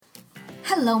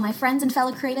Hello, my friends and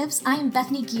fellow creatives. I am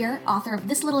Bethany Gear, author of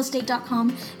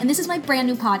ThisLittleEstate.com, and this is my brand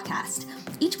new podcast.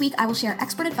 Each week, I will share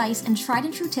expert advice and tried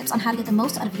and true tips on how to get the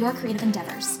most out of your creative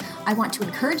endeavors. I want to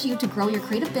encourage you to grow your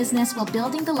creative business while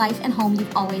building the life and home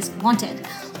you've always wanted.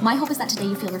 My hope is that today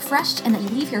you feel refreshed and that you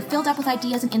leave here filled up with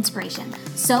ideas and inspiration.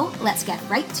 So let's get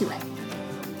right to it.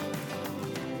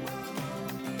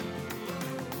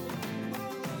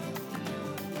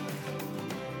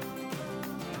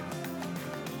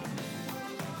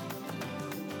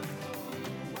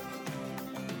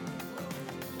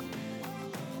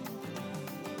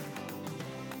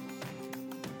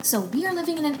 So we are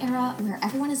living in an era where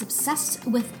everyone is obsessed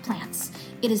with plants.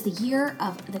 It is the year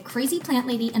of the crazy plant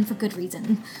lady, and for good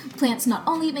reason. Plants not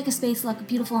only make a space look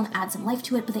beautiful and add some life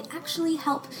to it, but they actually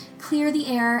help clear the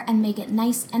air and make it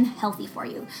nice and healthy for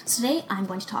you. So today I'm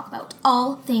going to talk about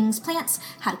all things plants,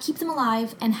 how to keep them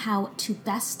alive, and how to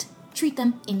best treat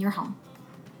them in your home.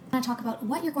 I want to talk about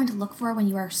what you're going to look for when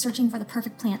you are searching for the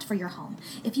perfect plant for your home.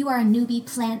 If you are a newbie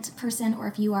plant person or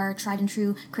if you are a tried and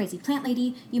true crazy plant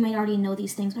lady, you may already know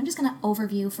these things, but I'm just going to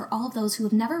overview for all of those who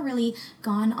have never really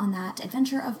gone on that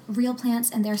adventure of real plants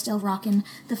and they're still rocking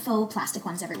the faux plastic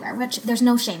ones everywhere, which there's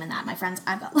no shame in that, my friends.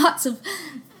 I've got lots of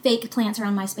fake plants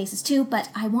around my spaces too, but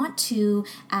I want to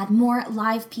add more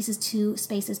live pieces to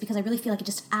spaces because I really feel like it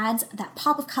just adds that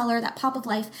pop of color, that pop of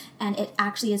life, and it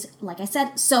actually is, like I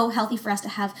said, so healthy for us to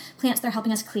have plants that are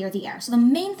helping us clear the air. So the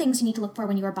main things you need to look for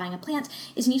when you are buying a plant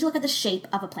is you need to look at the shape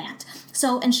of a plant.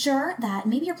 So ensure that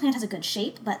maybe your plant has a good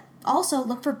shape, but also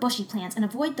look for bushy plants and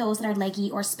avoid those that are leggy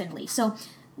or spindly. So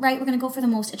right, we're going to go for the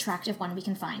most attractive one we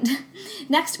can find.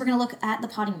 Next, we're going to look at the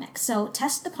potting mix. So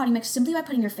test the potting mix simply by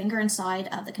putting your finger inside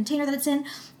of the container that it's in.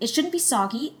 It shouldn't be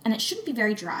soggy, and it shouldn't be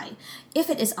very dry.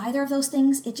 If it is either of those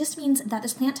things, it just means that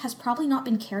this plant has probably not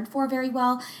been cared for very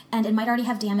well, and it might already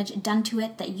have damage done to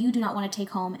it that you do not want to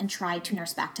take home and try to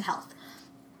nurse back to health.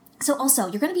 So also,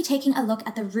 you're going to be taking a look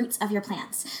at the roots of your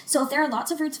plants. So if there are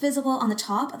lots of roots visible on the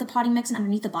top of the potting mix and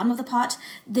underneath the bottom of the pot,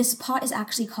 this pot is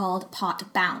actually called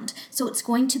pot bound. So it's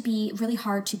going to be really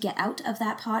hard to get out of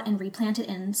that pot and replant it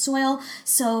in soil.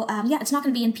 So it's not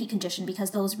going to be in peak condition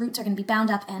because those roots are going to be bound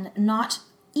up and not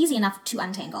easy enough to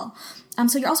untangle.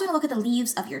 So you're also going to look at the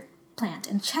leaves of your plant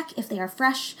and check if they are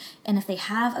fresh and if they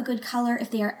have a good color. If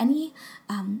they are any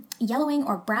yellowing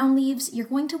or brown leaves, you're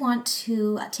going to want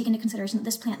to take into consideration that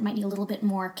this plant might need a little bit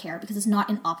more care because it's not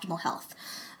in optimal health.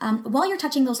 While you're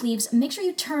touching those leaves, make sure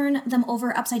you turn them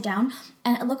over upside down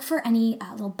and look for any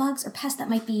little bugs or pests that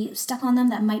might be stuck on them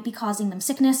that might be causing them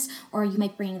sickness, or you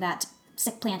might bring that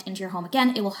sick plant into your home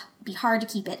again. It will be hard to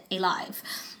keep it alive.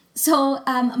 So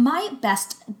my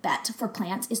best bet for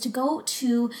plants is to go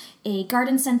to a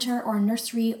garden center or a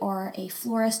nursery or a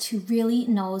florist who really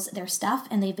knows their stuff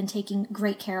and they've been taking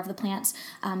great care of the plants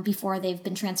before they've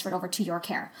been transferred over to your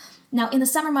care. Now, in the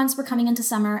summer months, we're coming into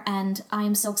summer, and I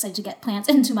am so excited to get plants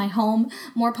into my home,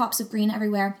 more pops of green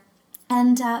everywhere.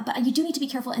 But you do need to be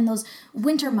careful in those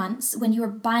winter months when you are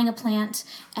buying a plant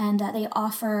and they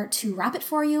offer to wrap it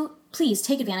for you. Please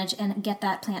take advantage and get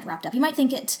that plant wrapped up. You might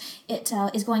think it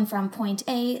is going from point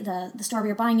A, the store where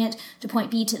you're buying it, to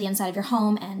point B to the inside of your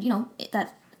home, and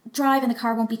that drive in the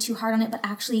car won't be too hard on it, but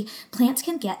actually plants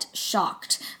can get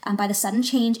shocked by the sudden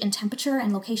change in temperature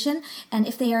and location, and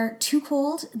if they are too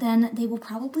cold, then they will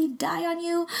probably die on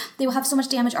you. They will have so much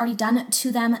damage already done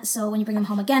to them, so when you bring them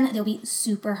home again, they'll be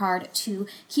super hard to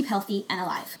keep healthy and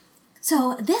alive.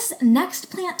 So this next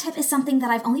plant tip is something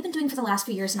that I've only been doing for the last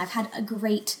few years, and I've had a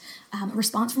great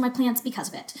response from my plants because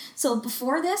of it. So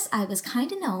before this, I was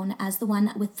kind of known as the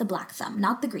one with the black thumb,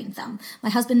 not the green thumb. My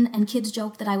husband and kids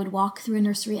joked that I would walk through a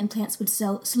nursery and plants would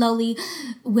so slowly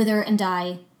wither and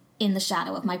die in the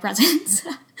shadow of my presence.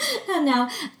 And now,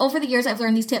 over the years, I've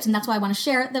learned these tips, and that's why I want to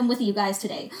share them with you guys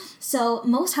today. So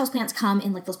most houseplants come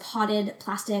in like those potted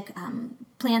plastic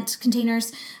plant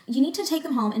containers. You need to take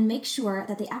them home and make sure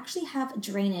that they actually have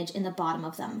drainage in the bottom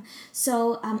of them.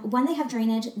 So when they have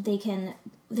drainage,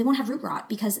 they won't have root rot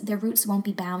because their roots won't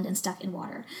be bound and stuck in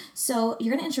water. So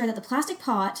you're going to ensure that the plastic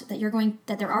pot that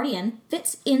they're already in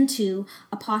fits into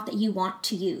a pot that you want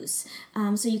to use.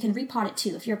 So you can repot it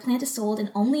too. If your plant is sold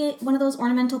in only one of those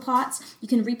ornamental pots, you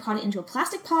can repot it into a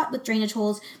plastic pot with drainage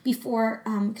holes before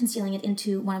concealing it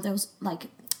into one of those like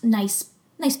nice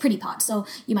pretty pots. So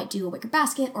you might do a wicker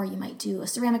basket, or you might do a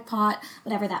ceramic pot,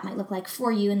 whatever that might look like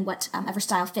for you and whatever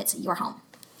style fits your home.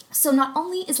 So not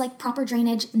only is like proper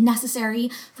drainage necessary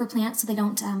for plants so they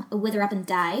don't wither up and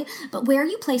die, but where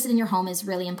you place it in your home is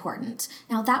really important.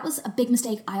 Now that was a big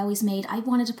mistake I always made. I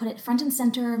wanted to put it front and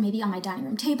center, maybe on my dining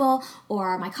room table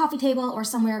or my coffee table or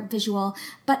somewhere visual.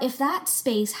 But if that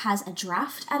space has a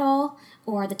draft at all,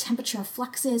 or the temperature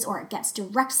fluxes, or it gets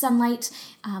direct sunlight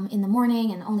in the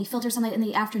morning and only filter sunlight in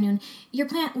the afternoon, your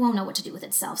plant won't know what to do with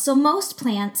itself. So most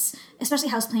plants, especially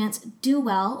houseplants, do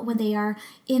well when they are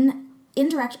in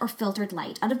indirect or filtered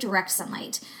light, out of direct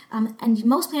sunlight. And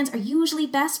most plants are usually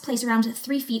best placed around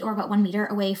 3 feet or about 1 meter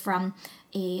away from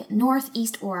a north,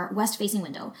 east, or west facing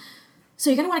window. So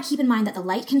you're going to want to keep in mind that the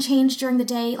light can change during the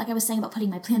day, like I was saying about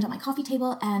putting my plant on my coffee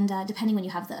table, and depending when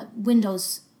you have the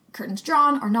windows curtains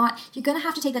drawn or not, you're going to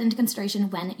have to take that into consideration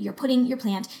when you're putting your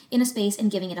plant in a space and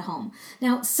giving it a home.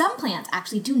 Now, some plants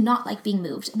actually do not like being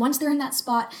moved. Once they're in that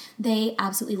spot, they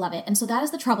absolutely love it. And so that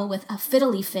is the trouble with fiddle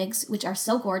leaf figs, which are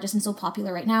so gorgeous and so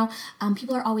popular right now.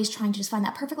 People are always trying to just find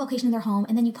that perfect location in their home,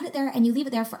 and then you put it there and you leave it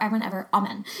there forever and ever.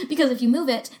 Amen. Because if you move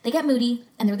it, they get moody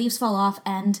and their leaves fall off,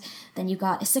 and then you've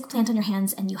got a sick plant on your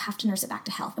hands and you have to nurse it back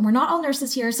to health. And we're not all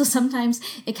nurses here, so sometimes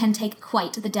it can take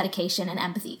quite the dedication and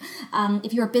empathy.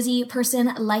 If you're a busy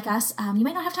person like us, you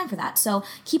might not have time for that. So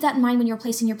keep that in mind when you're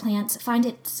placing your plants. Find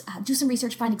it, do some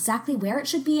research, find exactly where it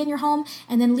should be in your home,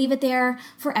 and then leave it there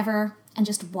forever and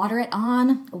just water it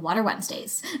on Water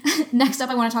Wednesdays. Next up,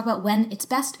 I want to talk about when it's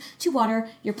best to water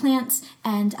your plants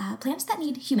and plants that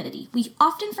need humidity. We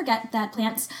often forget that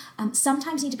plants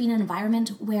sometimes need to be in an environment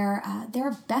where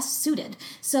they're best suited.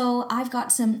 So I've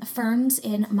got some ferns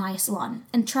in my salon,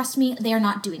 and trust me, they are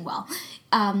not doing well.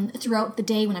 Throughout the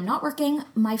day when I'm not working,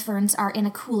 my ferns are in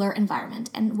a cooler environment.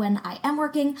 And when I am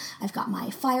working, I've got my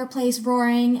fireplace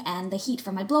roaring and the heat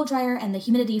from my blow dryer and the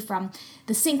humidity from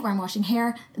the sink where I'm washing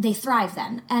hair. They thrive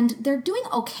then. And they're doing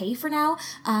okay for now.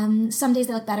 Some days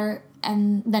they look better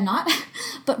and then not.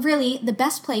 But really, the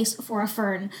best place for a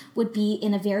fern would be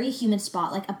in a very humid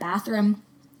spot, like a bathroom,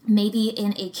 maybe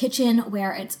in a kitchen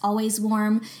where it's always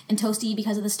warm and toasty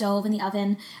because of the stove and the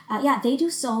oven. They do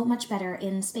so much better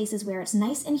in spaces where it's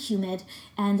nice and humid,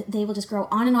 and they will just grow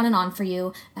on and on and on for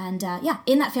you. And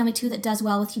in that family too that does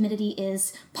well with humidity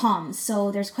is palms.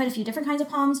 So there's quite a few different kinds of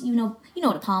palms. You know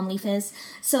what a palm leaf is.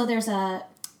 So there's a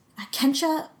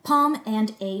Kentia palm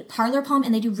and a parlor palm,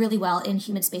 and they do really well in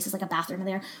humid spaces like a bathroom. And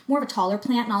they're more of a taller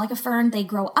plant, not like a fern. They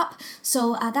grow up,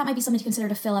 so that might be something to consider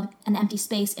to fill an empty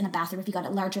space in a bathroom if you got a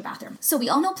larger bathroom. So we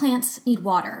all know plants need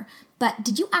water, but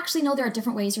did you actually know there are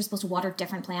different ways you're supposed to water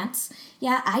different plants?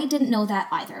 Yeah, I didn't know that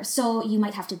either. So you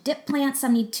might have to dip plants.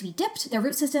 Some need to be dipped, their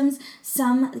root systems.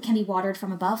 Some can be watered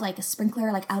from above, like a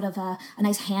sprinkler, like out of a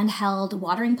nice handheld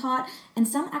watering pot. And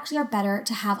some actually are better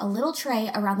to have a little tray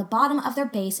around the bottom of their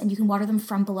base, and you can water them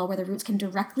from below where the roots can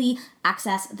directly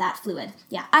access that fluid.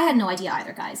 Yeah, I had no idea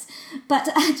either, guys. But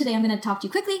today I'm going to talk to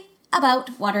you quickly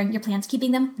about watering your plants,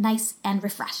 keeping them nice and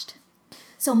refreshed.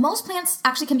 So most plants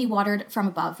actually can be watered from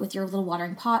above with your little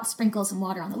watering pot, sprinkle some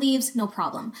water on the leaves, no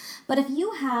problem. But if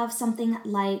you have something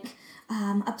like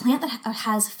a plant that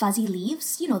has fuzzy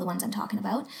leaves, you know the ones I'm talking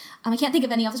about. I can't think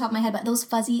of any off the top of my head, but those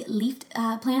fuzzy leafed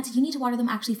plants, you need to water them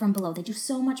actually from below. They do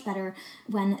so much better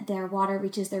when their water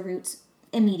reaches their roots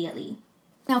immediately.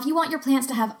 Now, if you want your plants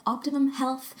to have optimum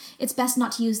health, it's best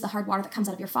not to use the hard water that comes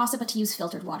out of your faucet, but to use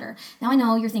filtered water. Now, I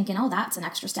know you're thinking, oh, that's an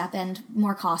extra step and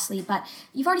more costly, but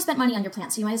you've already spent money on your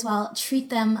plants, so you might as well treat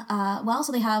them well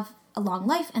so they have a long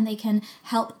life and they can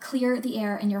help clear the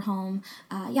air in your home,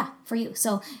 for you.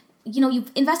 So,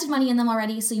 you've invested money in them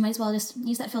already, so you might as well just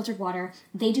use that filtered water.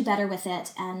 They do better with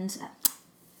it, and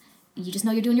you just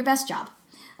know you're doing your best job.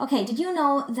 Okay, did you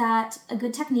know that a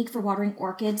good technique for watering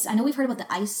orchids, I know we've heard about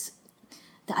the ice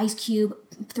cube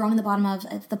thrown in the bottom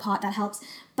of the pot, that helps.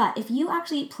 But if you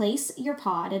actually place your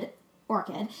potted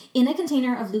orchid in a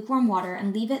container of lukewarm water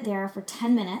and leave it there for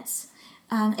 10 minutes,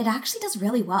 it actually does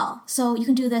really well. So you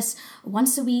can do this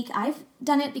once a week. I've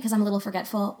done it because I'm a little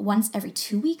forgetful once every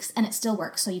 2 weeks, and it still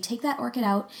works. So you take that orchid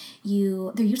out,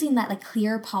 they're usually in that like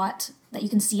clear pot that you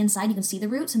can see inside. You can see the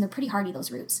roots, and they're pretty hardy,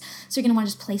 those roots. So you're going to want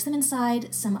to just place them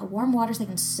inside some warm water so they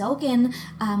can soak in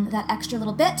that extra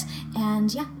little bit,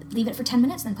 and leave it for 10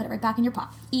 minutes, then put it right back in your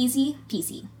pot. Easy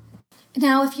peasy.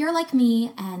 Now, if you're like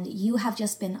me and you have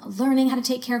just been learning how to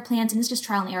take care of plants, and it's just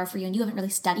trial and error for you, and you haven't really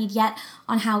studied yet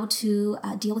on how to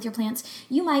deal with your plants,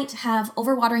 you might have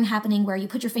overwatering happening where you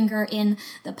put your finger in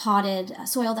the potted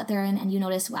soil that they're in and you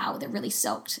notice, wow, they're really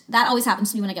soaked. That always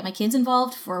happens to me when I get my kids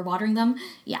involved for watering them.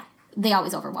 Yeah. they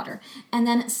always overwater. And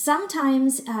then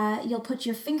sometimes you'll put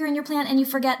your finger in your plant and you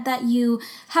forget that you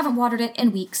haven't watered it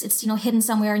in weeks. It's, hidden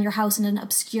somewhere in your house in an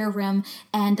obscure room,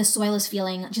 and the soil is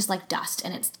feeling just like dust,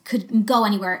 and it could go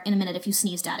anywhere in a minute if you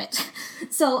sneezed at it.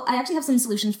 So I actually have some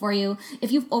solutions for you.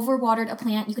 If you've overwatered a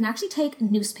plant, you can actually take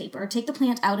newspaper, take the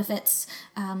plant out of its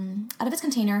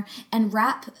container, and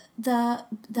wrap the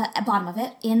bottom of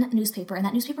it in newspaper, and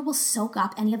that newspaper will soak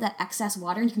up any of that excess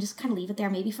water, and you can just kind of leave it there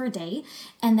maybe for a day,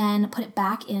 and then put it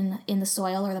back in the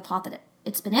soil or the pot that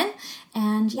it's been in,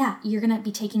 and yeah, you're going to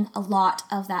be taking a lot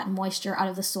of that moisture out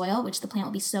of the soil, which the plant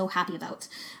will be so happy about.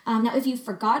 Now, if you've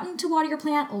forgotten to water your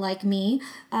plant, like me,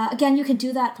 again, you can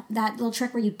do that little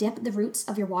trick where you dip the roots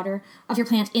of your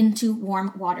plant into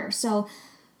warm water. So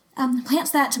plants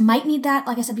that might need that,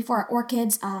 like I said before, are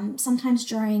orchids. Sometimes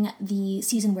during the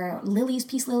season where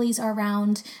peace lilies are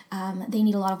around, they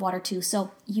need a lot of water too. So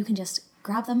you can just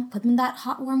grab them, put them in that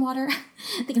hot, warm water.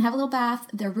 They can have a little bath.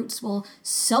 Their roots will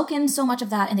soak in so much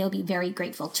of that, and they will be very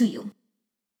grateful to you.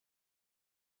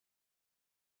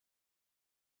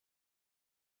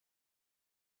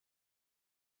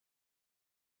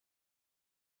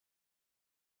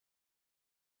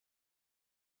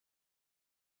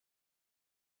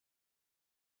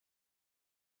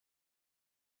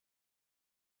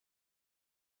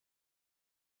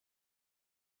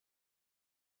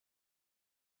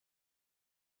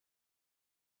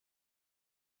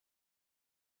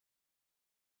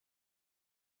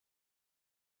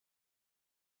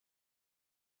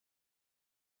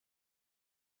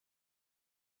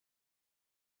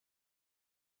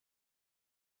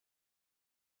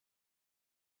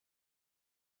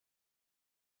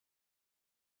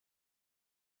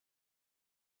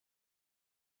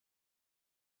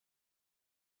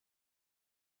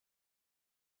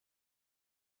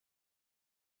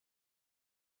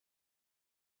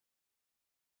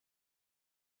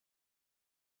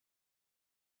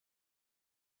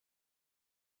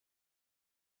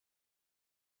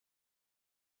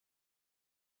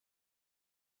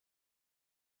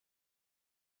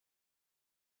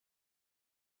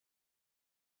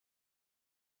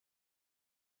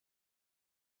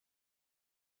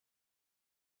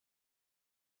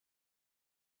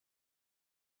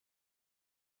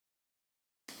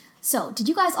 So, did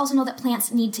you guys also know that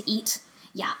plants need to eat?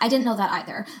 Yeah, I didn't know that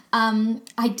either.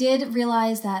 I did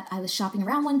realize that I was shopping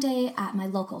around one day at my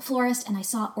local florist and I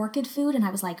saw orchid food and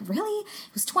I was like, really?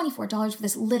 It was $24 for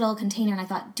this little container, and I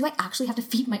thought, do I actually have to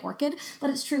feed my orchid? But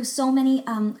it's true, so many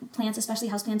plants, especially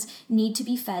houseplants, need to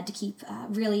be fed to keep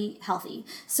really healthy.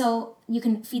 So you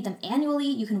can feed them annually,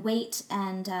 you can wait,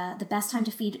 and the best time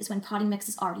to feed is when potting mix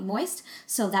is already moist,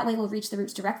 so that way it will reach the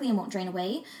roots directly and won't drain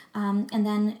away. And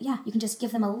then, yeah, you can just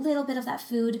give them a little bit of that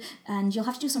food, and you'll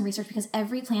have to do some research because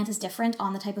every plant is different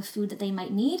on the type of food that they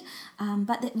might need,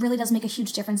 but it really does make a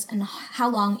huge difference in how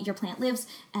long your plant lives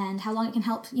and how long it can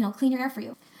help, clean your air for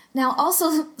you. Now,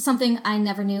 also something I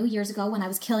never knew years ago when I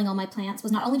was killing all my plants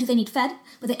was not only do they need fed,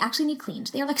 but they actually need cleaned.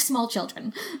 They are like small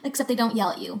children, except they don't yell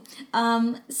at you.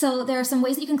 So there are some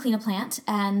ways that you can clean a plant,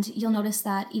 and you'll notice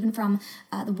that even from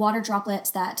the water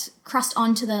droplets that crust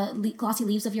onto the glossy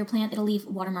leaves of your plant, it'll leave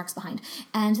watermarks behind.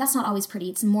 And that's not always pretty.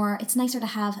 It's nicer to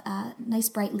have nice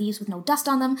bright leaves with no dust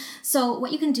on them. So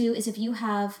what you can do is if you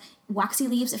have waxy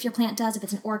leaves, if your plant does, if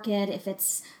it's an orchid, if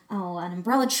it's an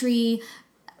umbrella tree,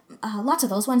 lots of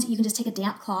those ones, you can just take a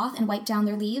damp cloth and wipe down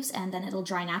their leaves and then it'll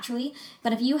dry naturally.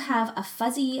 But if you have a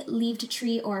fuzzy leaved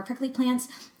tree or prickly plants,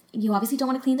 you obviously don't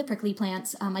want to clean the prickly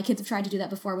plants. My kids have tried to do that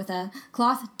before with a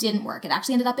cloth. Didn't work. It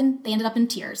actually they ended up in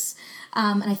tears.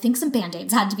 And I think some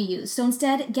Band-Aids had to be used. So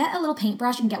instead, get a little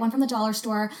paintbrush. You can get one from the dollar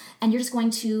store, and you're just going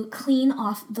to clean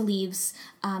off the leaves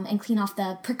and clean off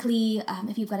the prickly,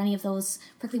 if you've got any of those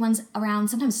prickly ones around.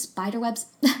 Sometimes spider webs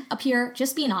appear,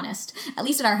 just being honest, at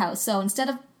least at our house. So instead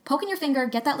of poking your finger,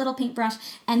 get that little paintbrush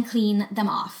and clean them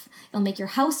off. It'll make your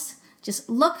house just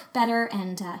look better,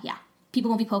 and people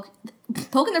won't be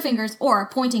poking their fingers or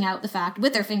pointing out the fact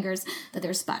with their fingers that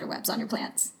there's spider webs on your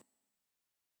plants.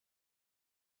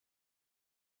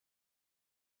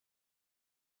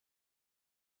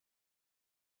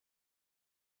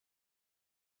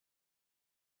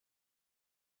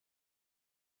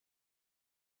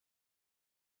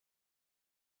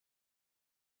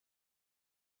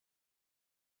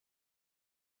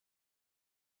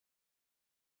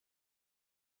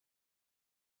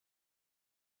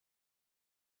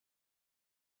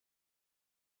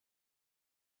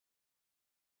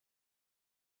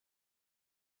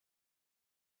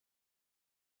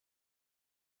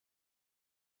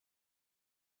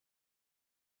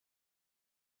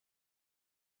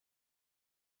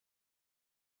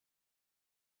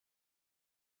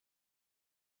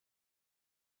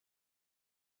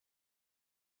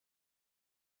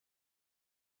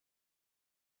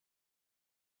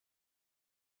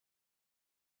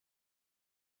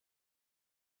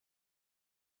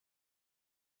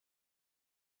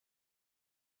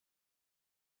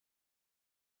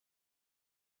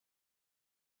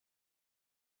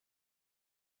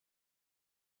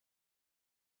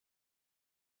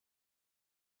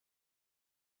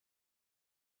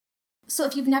 So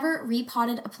if you've never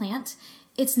repotted a plant,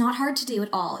 it's not hard to do at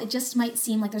all. It just might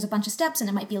seem like there's a bunch of steps and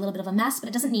it might be a little bit of a mess, but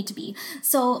it doesn't need to be.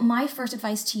 So my first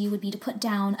advice to you would be to put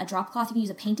down a drop cloth. You can use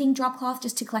a painting drop cloth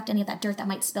just to collect any of that dirt that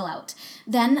might spill out.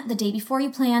 Then the day before you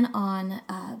plan on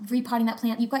repotting that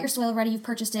plant, you've got your soil ready, you've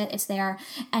purchased it, it's there,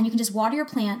 and you can just water your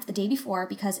plant the day before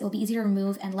because it will be easier to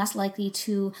remove and less likely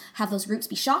to have those roots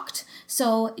be shocked.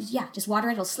 So yeah, just water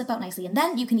it, it'll slip out nicely. And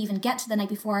then you can even get to the night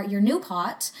before your new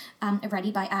pot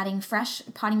ready by adding fresh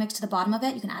potting mix to the bottom of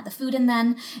it. You can add the food in then.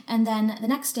 And then the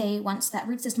next day, once that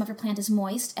root system of your plant is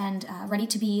moist and ready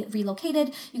to be relocated,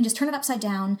 you can just turn it upside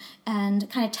down and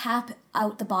kind of tap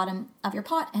out the bottom of your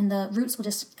pot and the roots will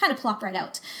just kind of plop right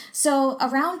out. So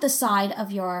around the side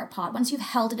of your pot, once you've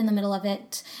held it in the middle of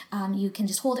it, you can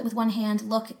just hold it with one hand,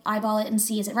 look, eyeball it and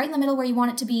see, is it right in the middle where you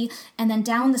want it to be? And then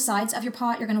down the sides of your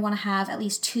pot, you're going to want to have at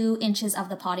least 2 inches of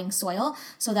the potting soil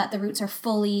so that the roots are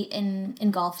fully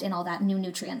engulfed in all that new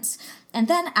nutrients. And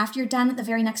then after you're done, the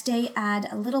very next day, add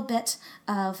a little bit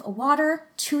of water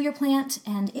to your plant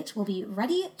and it will be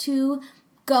ready to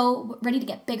go, ready to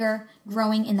get bigger,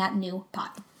 growing in that new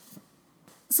pot.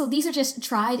 So these are just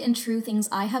tried and true things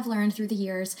I have learned through the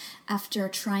years after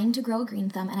trying to grow a green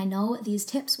thumb. And I know these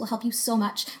tips will help you so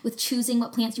much with choosing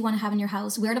what plants you want to have in your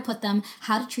house, where to put them,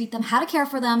 how to treat them, how to care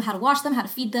for them, how to wash them, how to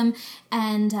feed them.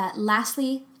 And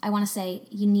lastly, I want to say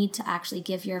you need to actually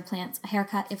give your plants a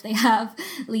haircut. If they have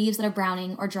leaves that are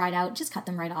browning or dried out, just cut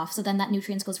them right off. So then that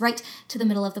nutrients goes right to the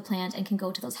middle of the plant and can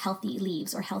go to those healthy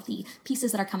leaves or healthy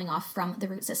pieces that are coming off from the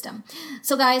root system.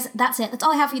 So guys, that's it. That's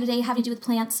all I have for you today having to do with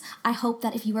plants. I hope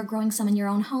that if you are growing some in your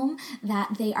own home,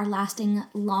 that they are lasting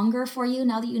longer for you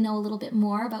now that you know a little bit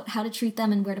more about how to treat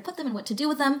them and where to put them and what to do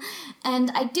with them. And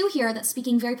I do hear that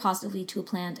speaking very positively to a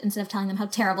plant instead of telling them how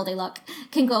terrible they look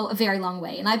can go a very long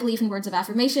way. And I believe in words of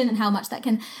affirmation and how much that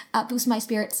can boost my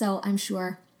spirit, so I'm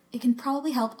sure it can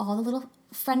probably help all the little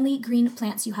friendly green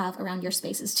plants you have around your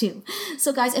spaces too.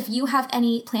 So guys, if you have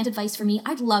any plant advice for me,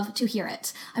 I'd love to hear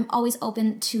it. I'm always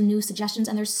open to new suggestions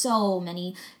and there's so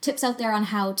many tips out there on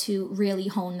how to really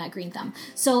hone that green thumb.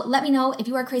 So let me know if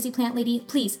you are a crazy plant lady,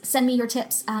 please send me your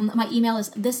tips. My email is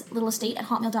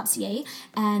thislittleestate@hotmail.ca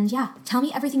and yeah, tell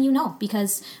me everything you know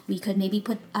because we could maybe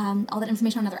put all that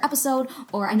information on another episode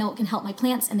or I know it can help my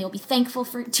plants and they will be thankful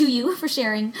to you for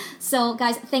sharing. So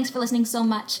guys, thanks for listening so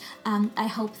much. I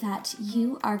hope that you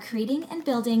are creating and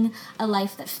building a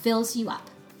life that fills you up.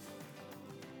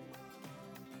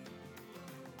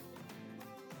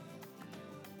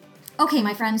 Okay,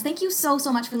 my friends, thank you so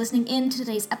much for listening in to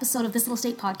today's episode of This Little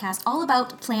Estate podcast, all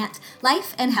about plant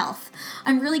life and health.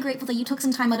 I'm really grateful that you took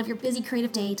some time out of your busy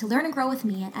creative day to learn and grow with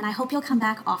me, and I hope you'll come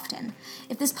back often.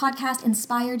 If this podcast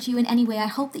inspired you in any way, I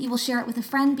hope that you will share it with a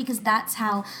friend because that's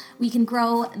how we can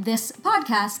grow this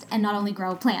podcast and not only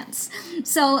grow plants.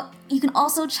 So you can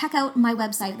also check out my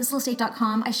website,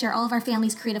 thislittleestate.com. I share all of our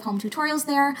family's creative home tutorials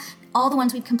there, all the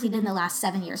ones we've completed in the last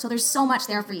 7 years. So there's so much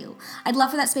there for you. I'd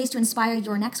love for that space to inspire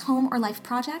your next home or life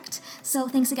project. So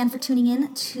thanks again for tuning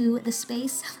in to the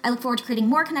space. I look forward to creating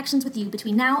more connections with you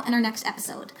between now and our next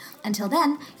episode. Until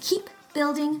then, keep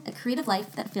building a creative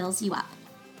life that fills you up.